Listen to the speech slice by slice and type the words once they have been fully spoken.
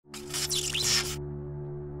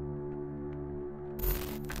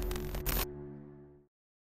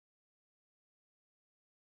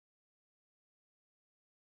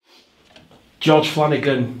George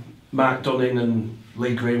Flanagan, Mark Dunning and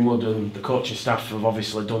Lee Greenwood and the coaching staff have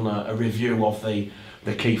obviously done a review of the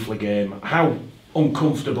Keighley game. How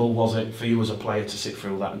uncomfortable was it for you as a player to sit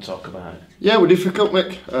through that and talk about it? Yeah, it was difficult,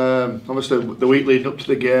 Mick. Obviously, the week leading up to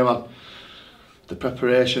the game, the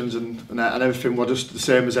preparations and everything were just the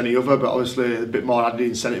same as any other, but obviously a bit more added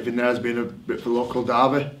incentive in there as being a bit of a local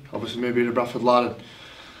derby. Obviously, me being a Bradford lad, and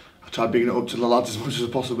I tried bringing it up to the lads as much as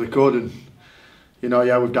I possibly could. And you know,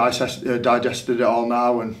 yeah, we've digested it all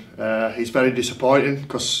now, and it's very disappointing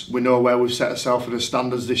because we know where we've set ourselves for the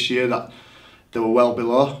standards this year that they were well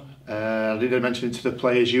below. I did mention it to the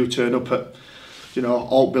players, you turn up at, you know,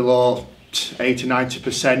 all below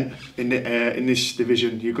 80-90% in this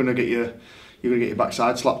division, you're gonna get your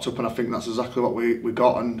backside slapped up, and I think that's exactly what we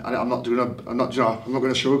got. And I'm not going to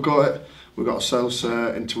sugarcoat it. We got ourselves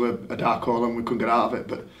into a dark hole and we couldn't get out of it.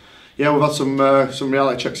 But yeah, we've had some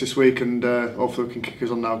reality checks this week, and hopefully we can kick us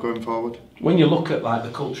on now going forward. When you look at like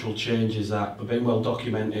the cultural changes that have been well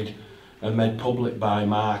documented and made public by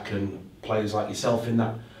Mark and players like yourself in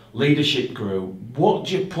that leadership group, what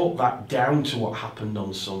do you put that down to what happened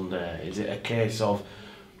on Sunday? Is it a case of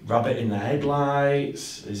rabbit in the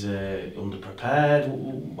headlights? Is it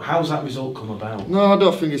underprepared? How's that result come about? No, I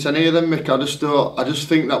don't think it's any of them, Mick. I just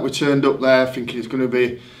think that we turned up there thinking it's going to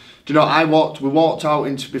be. Do you know? We walked out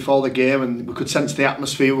into before the game and we could sense the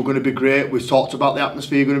atmosphere were going to be great. We talked about the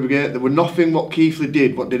atmosphere going to be great. There was nothing what Keighley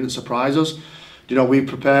did what didn't surprise us. Do you know, we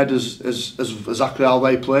prepared as exactly how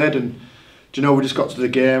they played, and do you know, we just got to the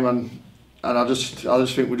game and I just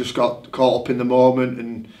think we just got caught up in the moment.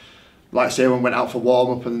 And like I say, when we went out for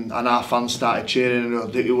warm up and our fans started cheering,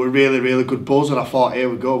 and it was really good buzz, and I thought, here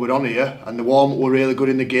we go, we're on here. And the warm up were really good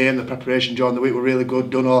in the game. The preparation during the week were really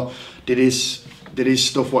good. Dunno did his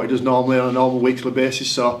stuff what he does normally on a normal weekly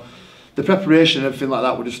basis. So the preparation and everything like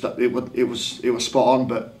that, it was spot on.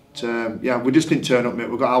 But yeah, we just didn't turn up, mate.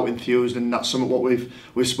 We got out enthused, and that's something what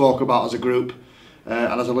we've spoke about as a group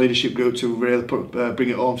and as a leadership group to really bring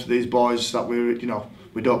it home to these boys that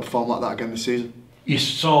we don't perform like that again this season. You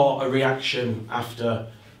saw a reaction after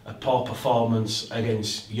a poor performance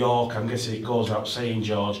against York. I'm guessing it goes without saying,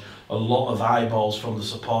 George, a lot of eyeballs from the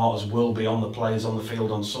supporters will be on the players on the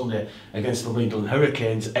field on Sunday against the Midland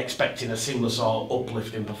Hurricanes, expecting a similar sort of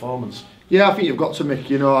uplifting performance. Yeah, I think you've got to, Mick,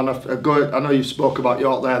 you know, and I know you spoke about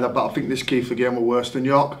York there, but I think this Keighley game were worse than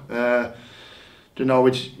York. You know,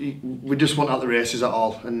 we just want out the races at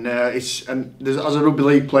all, and as a rugby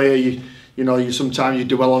league player, you sometimes you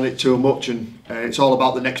dwell on it too much, and it's all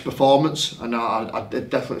about the next performance. And I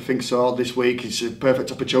definitely think so. This week it's a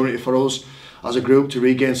perfect opportunity for us as a group to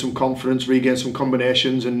regain some confidence, regain some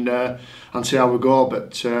combinations, and see how we go.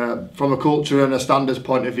 But from a culture and a standards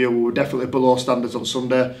point of view, we were definitely below standards on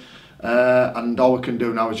Sunday. And all we can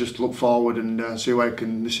do now is just look forward and see where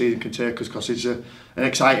the season can take us, because it's an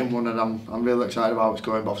exciting one, and I'm really excited about how it's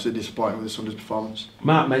going, but obviously disappointed with the Sunday's performance.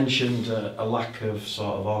 Mark mentioned a lack of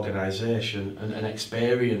sort of organisation and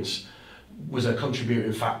experience was a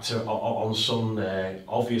contributing factor on Sunday.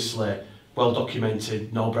 Obviously, well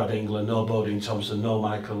documented, no Brad England, no Bodine Thompson, no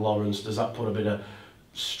Michael Lawrence. Does that put a bit of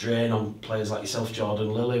strain on players like yourself,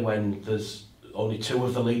 Jordan Lilly, when there's only two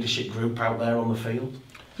of the leadership group out there on the field?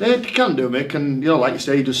 Yeah, you can do, Mick, and like you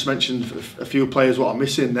say, you just mentioned a few players what are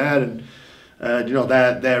missing there, and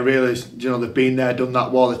they're really, they've been there, done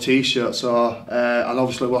that, wore the t-shirt. So and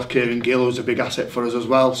obviously lost Kieran Gill, who's a big asset for us as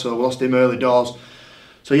well. So we lost him early doors.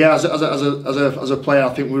 So yeah, as a player,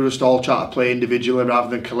 I think we just all try to play individually rather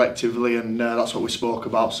than collectively, and that's what we spoke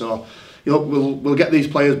about. So we'll get these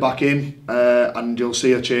players back in, and you'll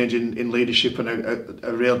see a change in leadership and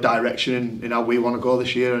a real direction in how we want to go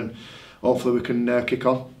this year, and hopefully we can kick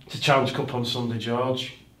on. It's a Challenge Cup on Sunday,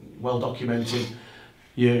 George. Well documented.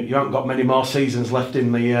 You haven't got many more seasons left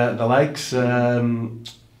in the legs.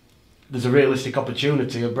 There's a realistic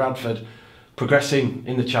opportunity of Bradford progressing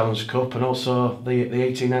in the Challenge Cup and also the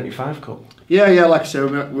 1895 Cup. Yeah, like I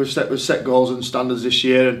said, we've set goals and standards this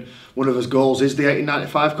year, and one of those goals is the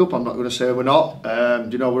 1895 Cup. I'm not going to say we're not.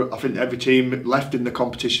 I think every team left in the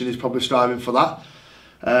competition is probably striving for that.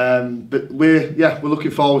 But we're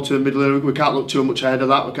looking forward to Midland. We can't look too much ahead of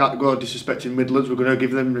that. We can't go disrespecting Midlands. We're going to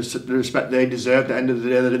give them the respect they deserve. At the end of the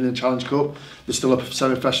day, they're in the Challenge Cup. They're still a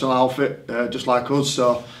semi-professional outfit, just like us.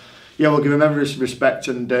 So yeah, we'll give them every respect,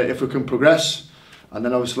 and if we can progress, and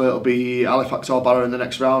then obviously it'll be Halifax or Barrow in the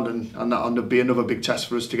next round, and that'll be another big test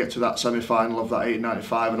for us to get to that semi-final of that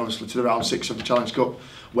 1895, and obviously to the round 6 of the Challenge Cup,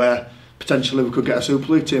 where potentially we could get a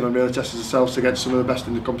Super League team and really test ourselves against some of the best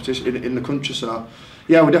in the competition in the country. So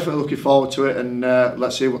yeah, we're definitely looking forward to it, and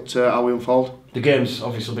let's see how we unfold. The game's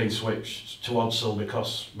obviously been switched to Odsal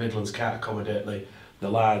because Midlands can't accommodate the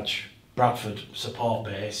large Bradford support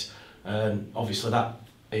base, and obviously that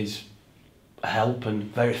is a help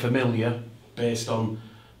and very familiar based on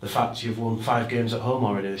the fact you've won 5 games at home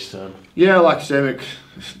already this term. Yeah, like I say, Mick,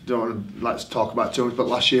 don't want to let's talk about it too much, but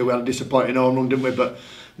last year we had a disappointing home run, didn't we? But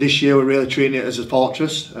this year we're really treating it as a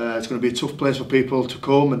fortress. It's going to be a tough place for people to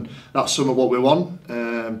come, and that's some of what we want.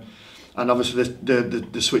 And obviously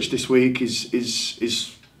the switch this week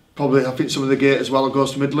is probably, I think, some of the gate as well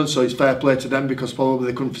goes to Midland, so it's fair play to them because probably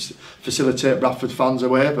they couldn't facilitate Bradford fans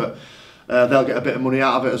away, but they'll get a bit of money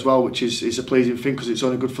out of it as well, which is a pleasing thing because it's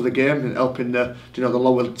only good for the game and helping the the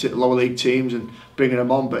lower league teams and bringing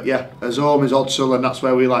them on. But yeah, as home is Odsal, and that's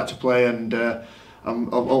where we like to play, and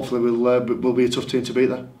hopefully we'll be a tough team to beat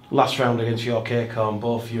there. Last round against York Acorn,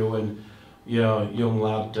 both you and your young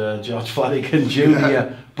lad George Flanagan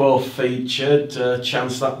Jr. both featured.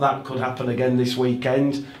 Chance that could happen again this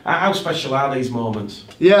weekend. How special are these moments?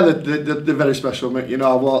 Yeah, they're very special, mate. You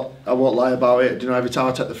know, I won't lie about it. You know, every time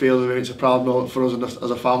I take the field with him, it's a proud moment for us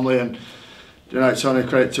as a family, and you know, it's only a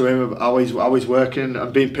credit to him how he's working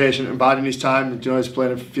and being patient and biding his time. You know, he's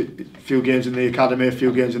playing a few games in the academy, a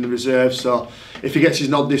few games in the reserve. So if he gets his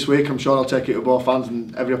nod this week, I'm sure I'll take it to both fans,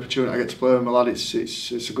 and every opportunity I get to play with my lad,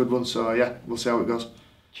 it's a good one. So yeah, we'll see how it goes.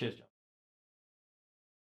 Cheers.